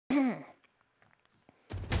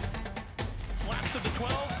east of the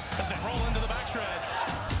 12 as they roll into the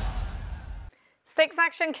backstretch. Stakes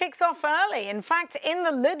action kicks off early. In fact, in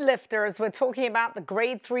the lid lifters, we're talking about the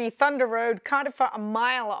Grade 3 Thunder Road, Cardiff for a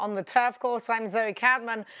mile on the turf course. I'm Zoe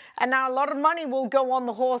Cadman, and now a lot of money will go on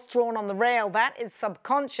the horse drawn on the rail. That is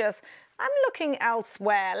Subconscious. I'm looking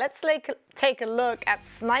elsewhere. Let's take a look at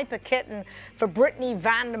Sniper Kitten for Brittany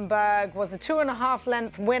Vandenberg. Was a 2.5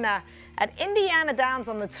 length winner at Indiana Downs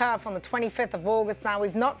on the turf on the 25th of August. Now,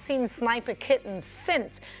 we've not seen Sniper Kitten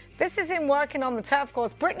since. This is him working on the turf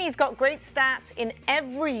course. Brittany's got great stats in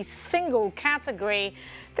every single category.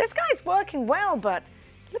 This guy's working well, but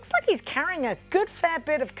looks like he's carrying a good fair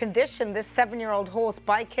bit of condition, this 7-year-old horse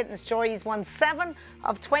by Kitten's Joy. He's won 7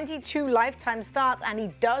 of 22 lifetime starts, and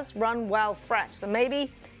he does run well fresh. So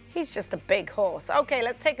maybe he's just a big horse. Okay,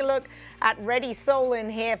 let's take a look at Ready Soul in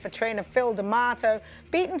here for trainer Phil D'Amato.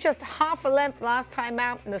 Beaten just half a length last time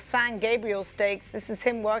out in the San Gabriel Stakes. This is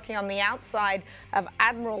him working on the outside of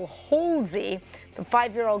Admiral Halsey, the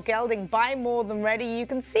 5-year-old gelding by More Than Ready. You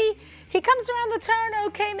can see he comes around the turn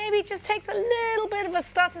okay, maybe just takes a little bit of a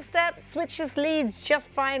stutter step, switches leads just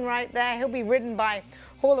fine right there. He'll be ridden by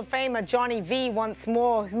Hall of Famer Johnny V once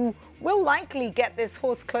more, who will likely get this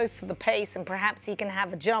horse close to the pace, and perhaps he can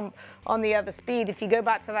have a jump on the other speed. If you go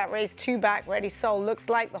back to that race 2 back, Ready Soul looks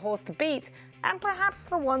like the horse to beat and perhaps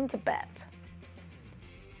the one to bet.